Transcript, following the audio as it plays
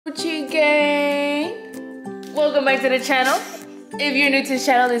Gang, welcome back to the channel. If you're new to the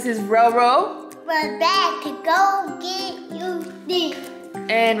channel, this is Roro. We're back to go get you this.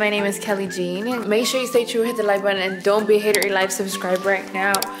 And my name is Kelly Jean. Make sure you stay true, hit the like button, and don't be a hater, live, subscribe right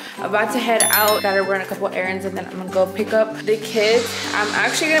now. About to head out, gotta run a couple errands, and then I'm gonna go pick up the kids. I'm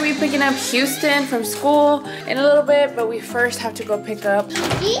actually gonna be picking up Houston from school in a little bit, but we first have to go pick up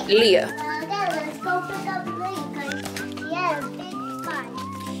Leah. Let's go pick up Leah because she had a big fight.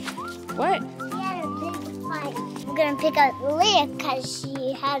 What? She had a big fight. We're gonna pick up Leah because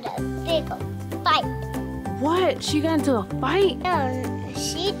she had a big fight. What? She got into a fight? No,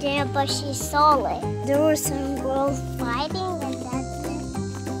 she didn't, but she saw it. There were some girls fighting and that's it.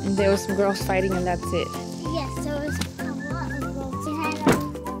 And there were some girls fighting and that's it. Yes, there was a lot of girls.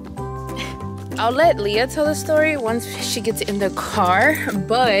 I'll let Leah tell the story once she gets in the car,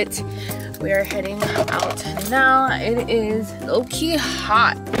 but we are heading out now. It is low-key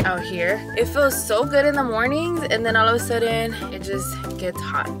hot out here. It feels so good in the mornings, and then all of a sudden it just gets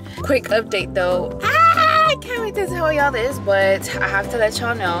hot. Quick update though. I can't wait to tell y'all this, but I have to let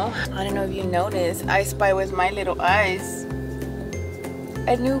y'all know. I don't know if you noticed, I spy with my little eyes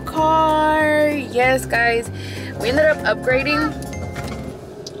a new car. Yes, guys, we ended up upgrading.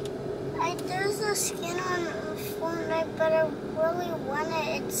 There's a skin on Fortnite, but I really want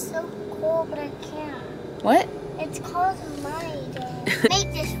it. It's so cool, but I can't. What? It's called Mine.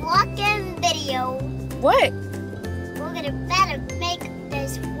 Make this walk-in video. What? We're gonna better make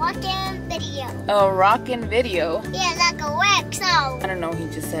this walk-in video. A rockin' video? Yeah, like a wax out. I don't know what he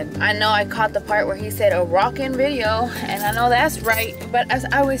just said. I know I caught the part where he said a rockin' video, and I know that's right. But as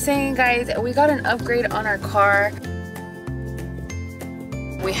I was saying, guys, we got an upgrade on our car.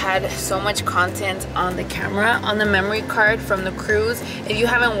 We had so much content on the camera, on the memory card from the cruise. If you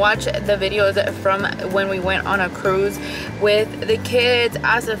haven't watched the videos from when we went on a cruise with the kids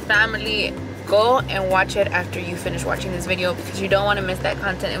as a family, go and watch it after you finish watching this video because you don't want to miss that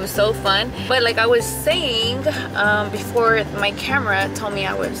content. It was so fun. But like I was saying before my camera told me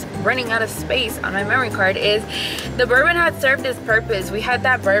I was running out of space on my memory card, is the bourbon had served its purpose. We had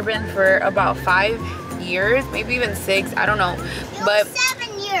that bourbon for about 5 years, maybe even 6, I don't know. But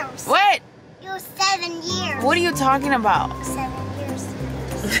 7 years. What? You were 7 years. What are you talking about? 7 years.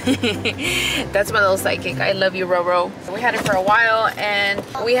 That's my little psychic. I love you, Roro. We had it for a while, and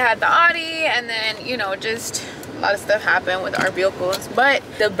we had the Audi, and then, you know, just a lot of stuff happened with our vehicles. But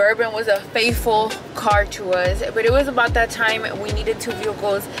the bourbon was a faithful car to us. But it was about that time we needed 2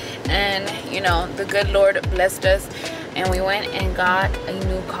 vehicles, and, you know, the good Lord blessed us, and we went and got a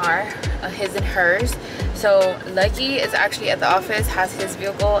new car, his and hers. So Lucky is actually at the office, has his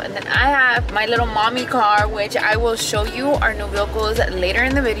vehicle, and then I have my little mommy car, which I will show you our new vehicles later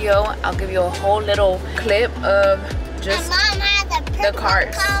in the video. I'll give you a whole little clip of just the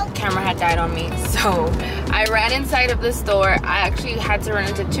cars. Camera had died on me, so I ran inside of the store. I actually had to run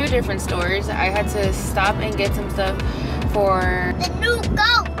into 2 different stores. I had to stop and get some stuff for the new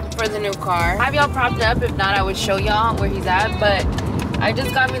goat. For the new car. I have y'all propped up. If not, I would show y'all where he's at, but I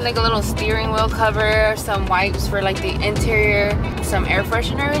just got me like a little steering wheel cover, some wipes for like the interior, some air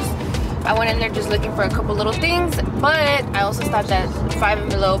fresheners. I went in there just looking for a couple little things, but I also stopped at 5 and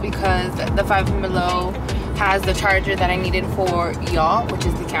Below because the 5 and Below has the charger that I needed for y'all, which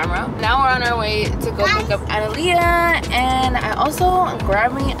is the camera. Now we're on our way to go pick up Analia, and I also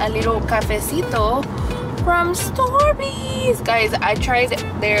grabbed me a little cafecito from Storby's. Guys, I tried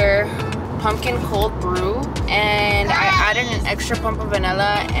their pumpkin cold brew, and I added an extra pump of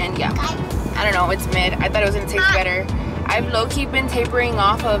vanilla, and yeah, I don't know, it's mid. I thought it was gonna taste better. I've low-key been tapering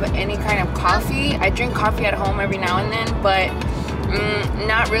off of any kind of coffee. I drink coffee at home every now and then, but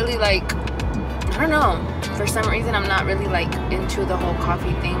not really, like, I don't know, for some reason I'm not really like into the whole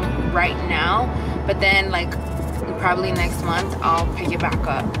coffee thing right now. But then like probably next month I'll pick it back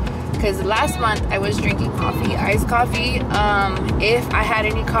up, because last month I was drinking coffee, iced coffee, if I had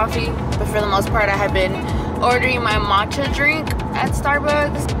any coffee, but for the most part I had been ordering my matcha drink at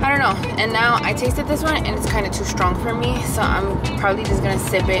Starbucks. I don't know, and now I tasted this one and it's kind of too strong for me, so I'm probably just gonna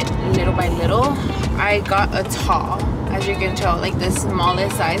sip it little by little. I got a tall, as you can tell, like the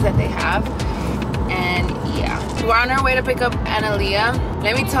smallest size that they have, and yeah, we're on our way to pick up Analia.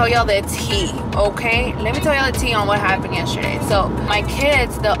 Let me tell y'all the tea, okay? Let me tell y'all the tea on what happened yesterday. So my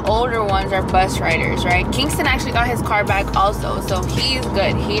kids, the older ones, are bus riders, right? Kingston actually got his car back also, so he's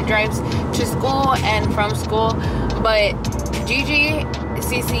good. He drives to school and from school, but Gigi,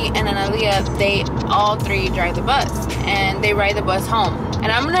 Cece, and Analia, they all 3 drive the bus, and they ride the bus home.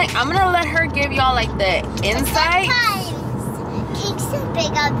 And I'm gonna let her give y'all like the insight. Sometimes Kingston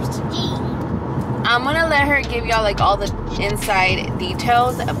pick up Gigi. I'm gonna let her give y'all like all the inside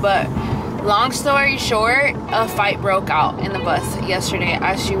details, but long story short, a fight broke out in the bus yesterday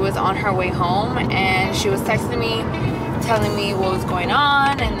as she was on her way home, and she was texting me telling me what was going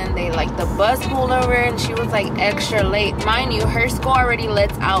on, and then the bus pulled over and she was like extra late. Mind you, her school already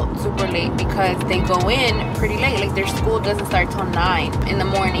lets out super late because they go in pretty late. Like their school doesn't start till 9 in the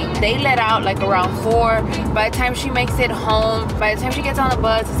morning. They let out like around 4. By the time she makes it home, by the time she gets on the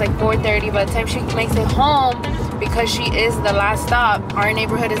bus, it's like 4:30. By the time she makes it home, because she is the last stop, our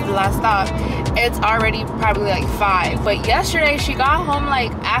neighborhood is the last stop, it's already probably like 5. But yesterday she got home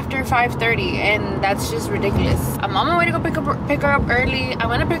like after 5:30, and that's just ridiculous. I'm on my way to go pick her up early. I'm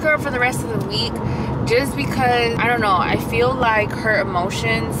gonna pick her up for the rest of the week, just because I don't know, I feel like her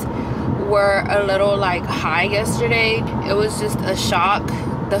emotions were a little like high yesterday. It was just a shock.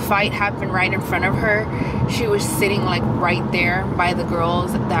 The fight happened right in front of her. She was sitting like right there by the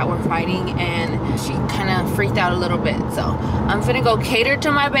girls that were fighting, and she kind of freaked out a little bit. So I'm finna go cater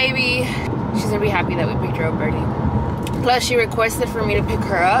to my baby. She's gonna be happy that we picked her up early. Plus she requested for me to pick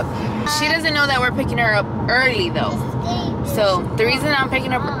her up. She doesn't know that we're picking her up early though. So the reason I'm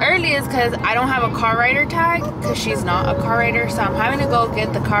picking up early is because I don't have a car rider tag, because she's not a car rider. So I'm having to go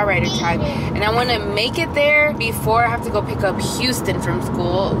get the car rider tag, and I want to make it there before I have to go pick up Houston from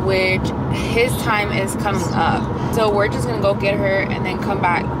school, which his time is coming up. So we're just gonna go get her and then come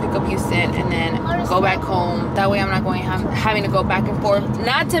back, pick up Houston, and then go back home. That way I'm not going having to go back and forth.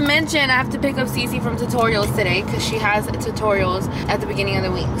 Not to mention I have to pick up Cece from tutorials today, because she has tutorials at the beginning of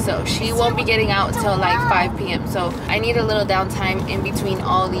the week. So she won't be getting out till like 5 p.m. So I need a little downtime in between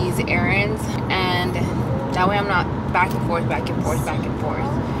all these errands, and that way I'm not back and forth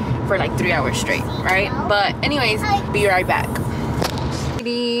for like 3 hours straight, right? But anyways, be right back.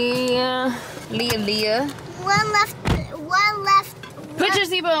 Leah. One left. Put your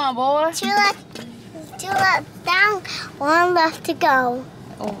seatbelt on, boy. Two left down, one left to go.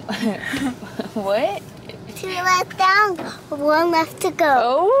 Oh. What? 2 left down, 1 left to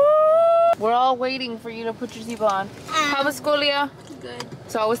go. Oh, we're all waiting for you to put your seatbelt on. How was school, Leah? Good.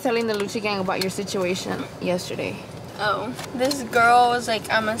 So I was telling the Lucha gang about your situation yesterday. Oh, this girl was like,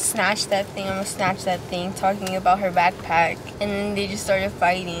 I'm gonna snatch that thing, talking about her backpack. And then they just started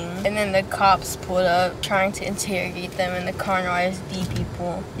fighting. And then the cops pulled up, trying to interrogate them, and the car RSD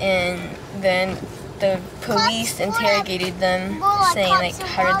people. And then the police interrogated them, saying like,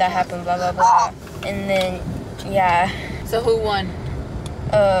 how did that happen, blah, blah, blah. And then, yeah. So who won?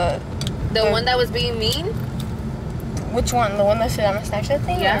 The one that was being mean? Which one? The one that said I'm gonna snatch that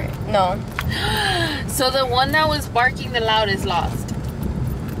thing? Yeah. Or? No. So the one that was barking the loudest lost?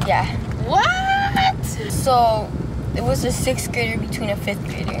 Yeah. What? So it was a 6th grader between a 5th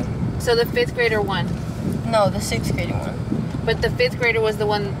grader. So the 5th grader won? No, the 6th grader won. But the 5th grader was the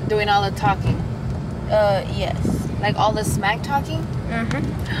one doing all the talking? Yes. Like all the smack talking?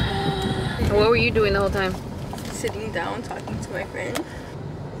 Mm-hmm. What were you doing the whole time? Sitting down, talking to my friend.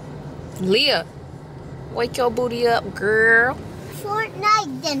 Leah, wake your booty up, girl.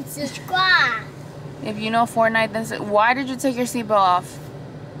 Fortnite, then subscribe. If you know Fortnite, then why did you take your seatbelt off?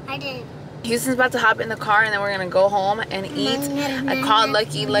 I did. Houston's about to hop in the car, and then we're gonna go home and eat. I called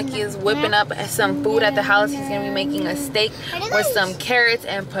Lucky. Lucky is whipping up some food at the house. He's gonna be making a steak with some carrots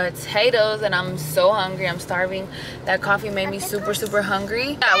and potatoes, and I'm so hungry. I'm starving. That coffee made me super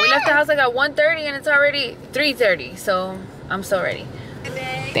hungry. Yeah, we left the house like at 1:30 and it's already 3:30, so I'm so ready.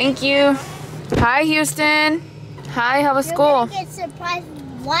 Thank you. Hi, Houston. Hi, how was school? Get surprised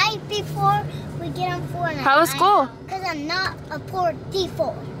right before we get on Fortnite. How was school? Because I'm not a poor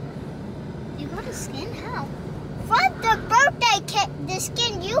default. You got a skin? How? From the birthday kit, the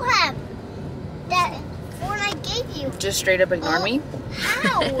skin you have that Fortnite gave you. Just straight up ignore me?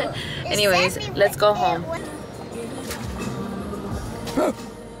 How? Anyways, let's go home.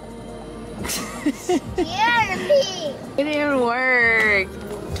 Scared me. It didn't work.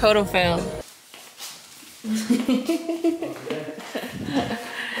 Total fail. Look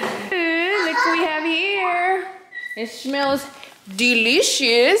what we have here. It smells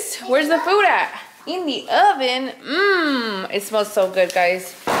delicious. Where's the food at? In the oven. It smells so good,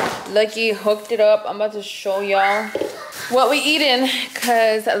 guys. Lucky hooked it up. I'm about to show y'all what we eating,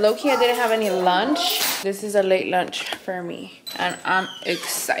 because low-key I didn't have any lunch. This is a late lunch for me, and I'm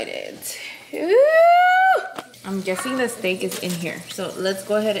excited. Ooh. I'm guessing the steak is in here. So let's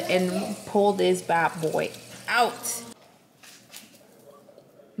go ahead and pull this bad boy out.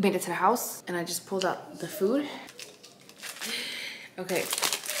 Made it to the house, and I just pulled out the food. Okay,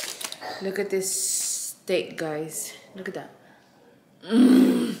 look at this steak, guys. Look at that.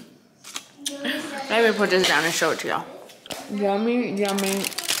 Let me put this down and show it to y'all. Yummy, yummy.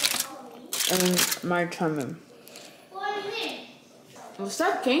 and my tummy. What's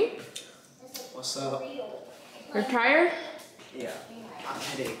up, King? What's up? You're tired? Yeah, I'm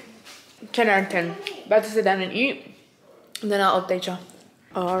headache. 10 out of 10. About to sit down and eat. And then I'll update y'all.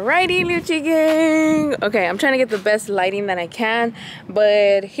 Alrighty, Lucci gang. Okay, I'm trying to get the best lighting that I can,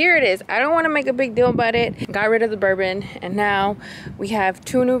 but here it is. I don't want to make a big deal about it. Got rid of the Bourbon, and now we have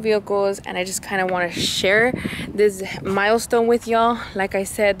 2 new vehicles, and I just kind of want to share this milestone with y'all. Like I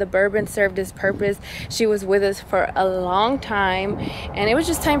said, the Bourbon served its purpose. She was with us for a long time, and it was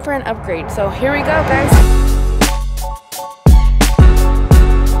just time for an upgrade. So here we go, guys.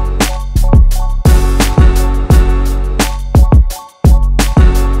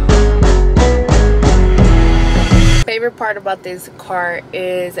 Favorite part about this car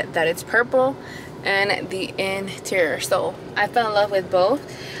is that it's purple and the interior. So I fell in love with both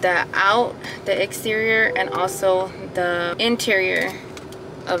the exterior and also the interior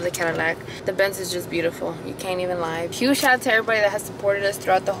of the Cadillac. The Benz is just beautiful, you can't even lie. Huge shout out to everybody that has supported us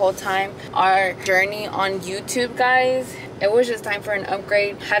throughout the whole time. Our journey on YouTube, guys, it was just time for an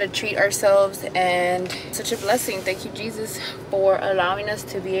upgrade, how to treat ourselves, and such a blessing. Thank you, Jesus, for allowing us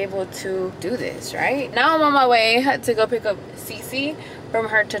to be able to do this, right? Now I'm on my way to go pick up Cece from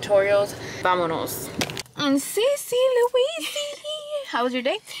her tutorials. Vámonos. And Cece, Louise, how was your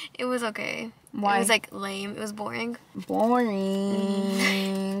day? It was okay. Why? It was like lame. It was boring.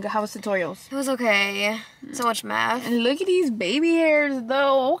 Boring. How was tutorials? It was okay. So much math. And look at these baby hairs,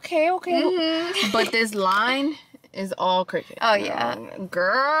 though. Okay. But this line is all crooked. Oh, yeah.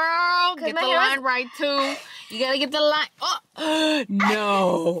 Girl, get the line right, too. You gotta get the line. Oh,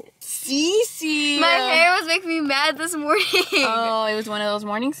 no. Cece. My hair was making me mad this morning. Oh, it was one of those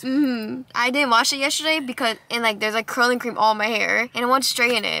mornings? I didn't wash it yesterday because, and like, there's like curling cream all in my hair. And I wanted to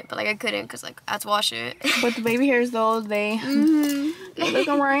straighten it, but like, I couldn't because like, I had to wash it. But the baby hairs, though, they look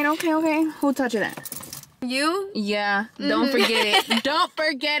alright. Okay. Who touched that? You? Yeah, don't forget it. Don't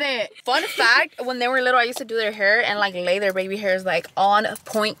forget it. Fun fact, when they were little, I used to do their hair and like lay their baby hairs like on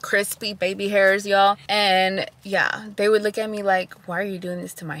point, crispy baby hairs, y'all. And yeah, they would look at me like, why are you doing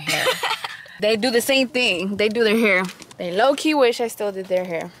this to my hair? They do the same thing. They do their hair. They low-key wish I still did their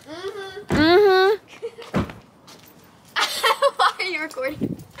hair. Why are you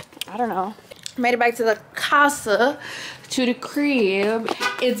recording? I don't know. Made it back to the casa, to the crib.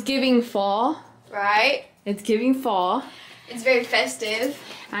 It's giving fall. Right? It's giving fall. It's very festive.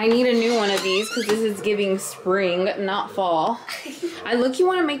 I need a new one of these because this is giving spring, not fall. I look-y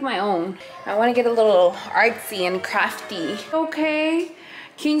want to make my own. I want to get a little artsy and crafty. Okay.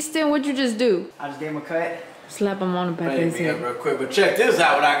 Kingston, what'd you just do? I just gave him a cut. Slap him on the back of his Baby, head. real quick, but check this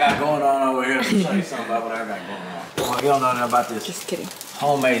out what I got going on over here. Let me show you something about what I got going on. Well, you don't know nothing about this. Just kidding.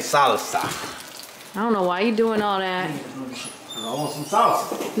 Homemade salsa. I don't know why you doing all that. I want some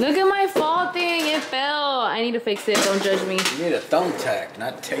salsa. Look at my fall thing. It fell. I need to fix it. Don't judge me. You need a thumbtack,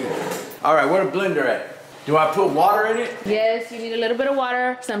 not tape. All right, where the blender at? Do I put water in it? Yes, you need a little bit of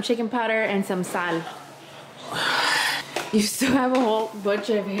water, some chicken powder, and some sal. You still have a whole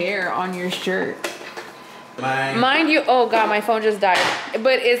bunch of hair on your shirt. Mind you, oh God, my phone just died.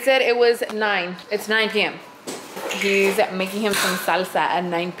 But it said it was 9. It's 9 p.m. He's making him some salsa at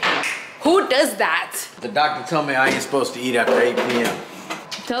 9 p.m. Who does that? The doctor told me I ain't supposed to eat after 8 p.m.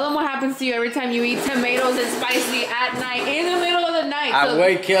 Tell them what happens to you every time you eat tomatoes and spicy at night, in the middle of the night. I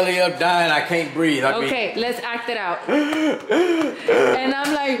wake Kelly up dying, I can't breathe. Okay, let's act it out. And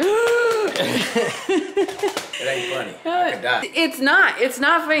I'm like, it ain't funny. I could die. It's not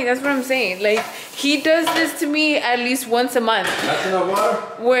funny. That's what I'm saying. Like, he does this to me at least once a month. That's enough water?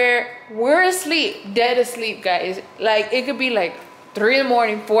 Where we're asleep, dead asleep, guys. Like, it could be like 3 in the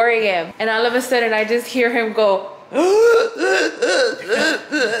morning, 4 a.m. And all of a sudden, I just hear him go. Cause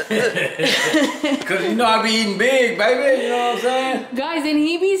you know I be eating big, baby. You know what I'm saying? Guys, and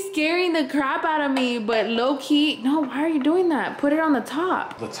he be scaring the crap out of me, but low key, no, why are you doing that? Put it on the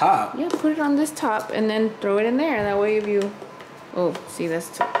top. The top? Yeah, put it on this top and then throw it in there. And that way if you, oh, see, that's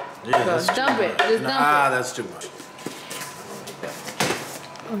too, Yeah, go, dump it, just dump Nah, it. that's too much.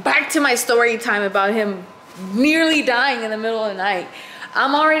 Back to my story time about him nearly dying in the middle of the night.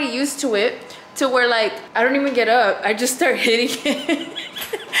 I'm already used to it. To where like I don't even get up, I just start hitting it.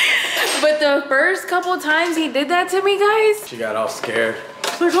 But the first couple times he did that to me, guys, She got all scared.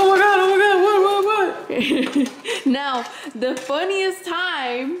 It's like, oh my god, what? Now the funniest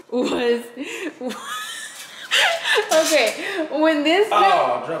time was okay, when this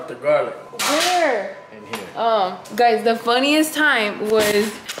Oh, I dropped the garlic. where In here. guys, the funniest time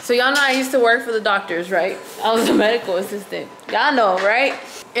was, so y'all know I used to work for the doctors, right? I was a medical assistant, y'all know, right?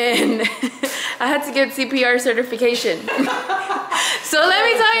 And I had to get CPR certification. So let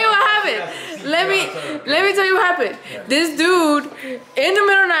me tell you what happened. let me tell you what happened. Yeah. This dude, in the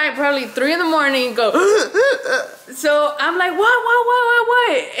middle of the night, probably 3 in the morning, go. So I'm like,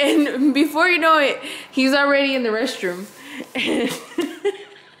 what? And before you know it, he's already in the restroom.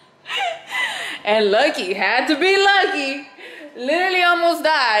 And Lucky had to be lucky. Literally almost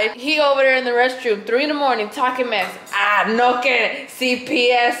died. He over there in the restroom, 3 in the morning, talking mess. No que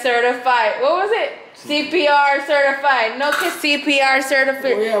CPS certified. What was it? CPR certified. No que CPR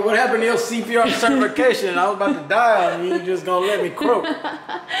certified. Oh yeah, what happened to your CPR certification? I was about to die on you. You just gonna let me croak.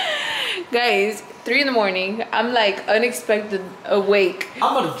 Guys, 3 in the morning. I'm like unexpected awake.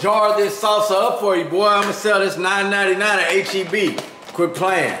 I'm gonna jar this salsa up for you, boy. I'm gonna sell this $9.99 at HEB. Quit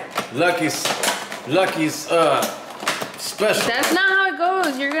playing. Lucky's special. That's not how it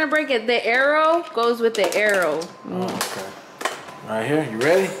goes. You're gonna break it. The arrow goes with the arrow. Oh, okay. Right here, you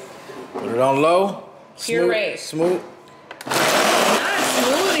ready? Put it on low. Puree. Smooth. Not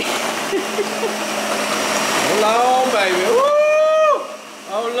smooth. Hold on, baby. Woo!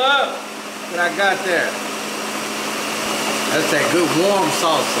 Hold up. What I got there? That's that good warm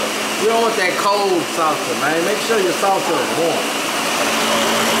salsa. You don't want that cold salsa, man. Make sure your salsa is warm.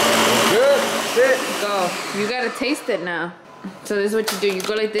 Good. Sit. Go. You gotta taste it now. So this is what you do. You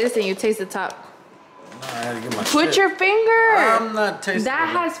go like this and you taste the top. No, I had to get my Put shit. your finger. I'm not tasting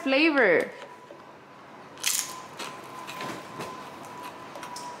that. That has flavor.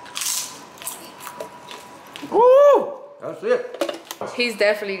 Woo! That's it. He's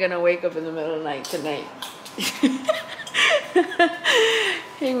definitely gonna wake up in the middle of the night tonight.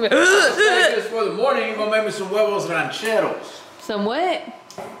 This for the morning, you're gonna make me some huevos rancheros. Some what?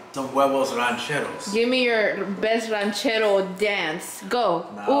 Some huevos rancheros. Give me your best ranchero dance. Go.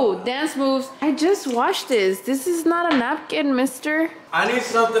 No. Ooh, dance moves. I just washed this. This is not a napkin, mister. I need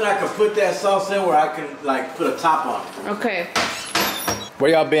something I can put that sauce in where I can like put a top on it. Okay.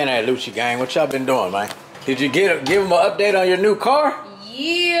 Where y'all been at, Lucci gang? What y'all been doing, man? Did you give them an update on your new car?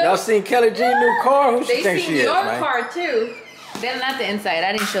 Yeah. Y'all seen Kelly G's new car? Who she think she is, man? They seen your car too. Then not the inside.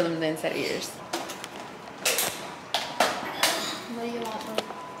 I didn't show them the inside of yours. What do you want?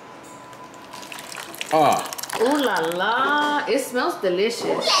 Ooh la la. It smells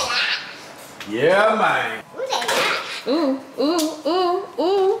delicious. Yeah, man. Ooh, ooh, ooh,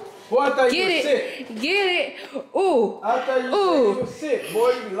 ooh. Boy, I thought you Get was it. sick. Get it. Ooh. I thought you said you was sick,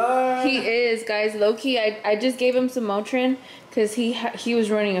 boy. You lying. He is, guys. Low-key, I just gave him some Motrin because he was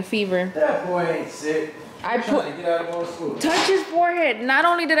running a fever. That boy ain't sick. I trying to get out of school. Touch his forehead. Not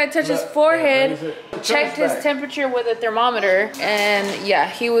only did I touch his forehead, checked his temperature with a thermometer, and yeah,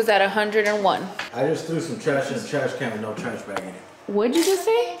 he was at 101. I just threw some trash in the trash can with no trash bag in it. What'd you just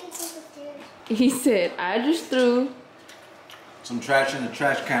say? He said, I just threw some trash in the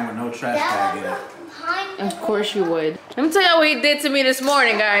trash can with no trash bag in it. Of course you would. Let me tell you what he did to me this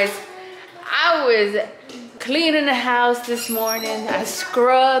morning, guys. I was cleaning the house this morning. I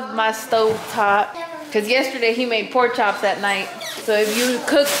scrubbed my stove top. Because yesterday he made pork chops at night. So if you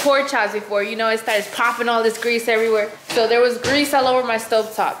cook pork chops before, you know it starts popping all this grease everywhere. So there was grease all over my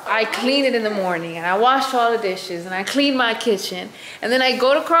stovetop. I cleaned it in the morning and I washed all the dishes and I cleaned my kitchen. And then I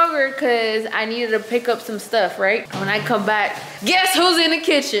go to Kroger because I needed to pick up some stuff, right? When I come back, guess who's in the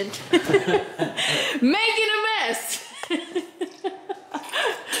kitchen? Making a mess.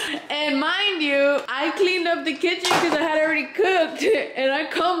 And mind you, I cleaned up the kitchen because I had already cooked and I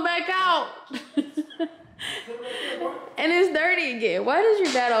come back out. And it's dirty again. Why does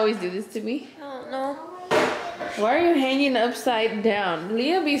your dad always do this to me? I don't know. Why are you hanging upside down?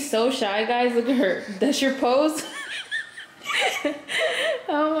 Leah be so shy, guys. Look at her. That's your pose?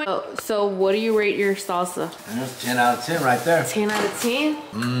 Oh my. Oh, so what do you rate your salsa? That's 10 out of 10 right there. 10 out of 10?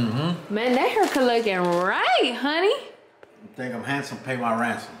 Mm-hmm. Man, that haircut looking right, honey. You think I'm handsome? Pay my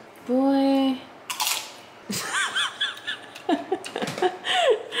ransom. Boy.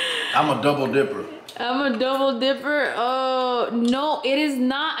 I'm a double dipper. I'm a double dipper. Oh, no, it is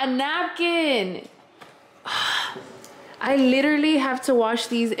not a napkin. I literally have to wash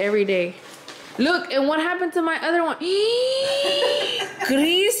these every day. Look, and what happened to my other one?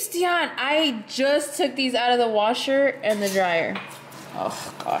 Christian, I just took these out of the washer and the dryer.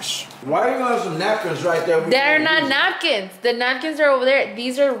 Oh, gosh. Why are you going to have some napkins right there? They're not napkins. The napkins are over there.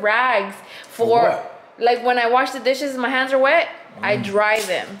 These are rags for like when I wash the dishes and my hands are wet, I dry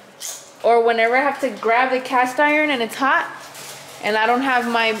them. Or whenever I have to grab the cast iron and it's hot and I don't have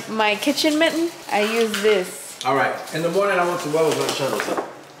my kitchen mitten, I use this. All right. In the morning, I want some huevos rancheros.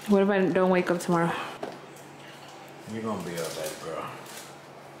 What if I don't wake up tomorrow? You're going to be up, baby girl.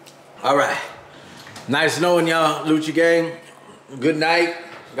 All right. Nice knowing y'all, Lucci gang. Good night.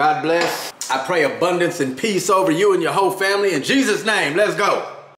 God bless. I pray abundance and peace over you and your whole family. In Jesus' name, let's go.